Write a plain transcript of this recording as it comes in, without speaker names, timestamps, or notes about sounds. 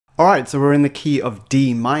Alright, so we're in the key of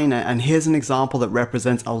D minor, and here's an example that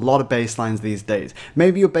represents a lot of bass lines these days.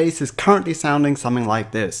 Maybe your bass is currently sounding something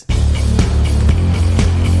like this.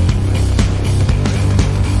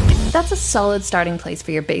 That's a solid starting place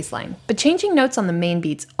for your bass line, but changing notes on the main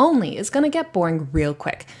beats only is going to get boring real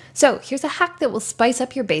quick. So here's a hack that will spice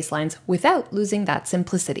up your bass lines without losing that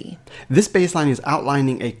simplicity. This bass line is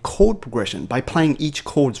outlining a chord progression by playing each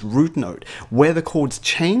chord's root note. Where the chords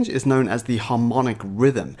change is known as the harmonic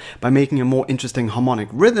rhythm. By making a more interesting harmonic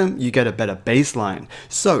rhythm, you get a better bass line.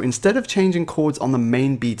 So instead of changing chords on the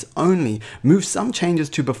main beats only, move some changes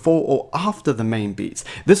to before or after the main beats.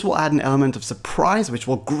 This will add an element of surprise which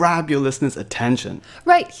will grab your listeners' attention.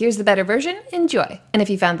 Right, here's the better version. Enjoy. And if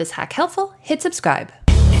you found this hack helpful, hit subscribe.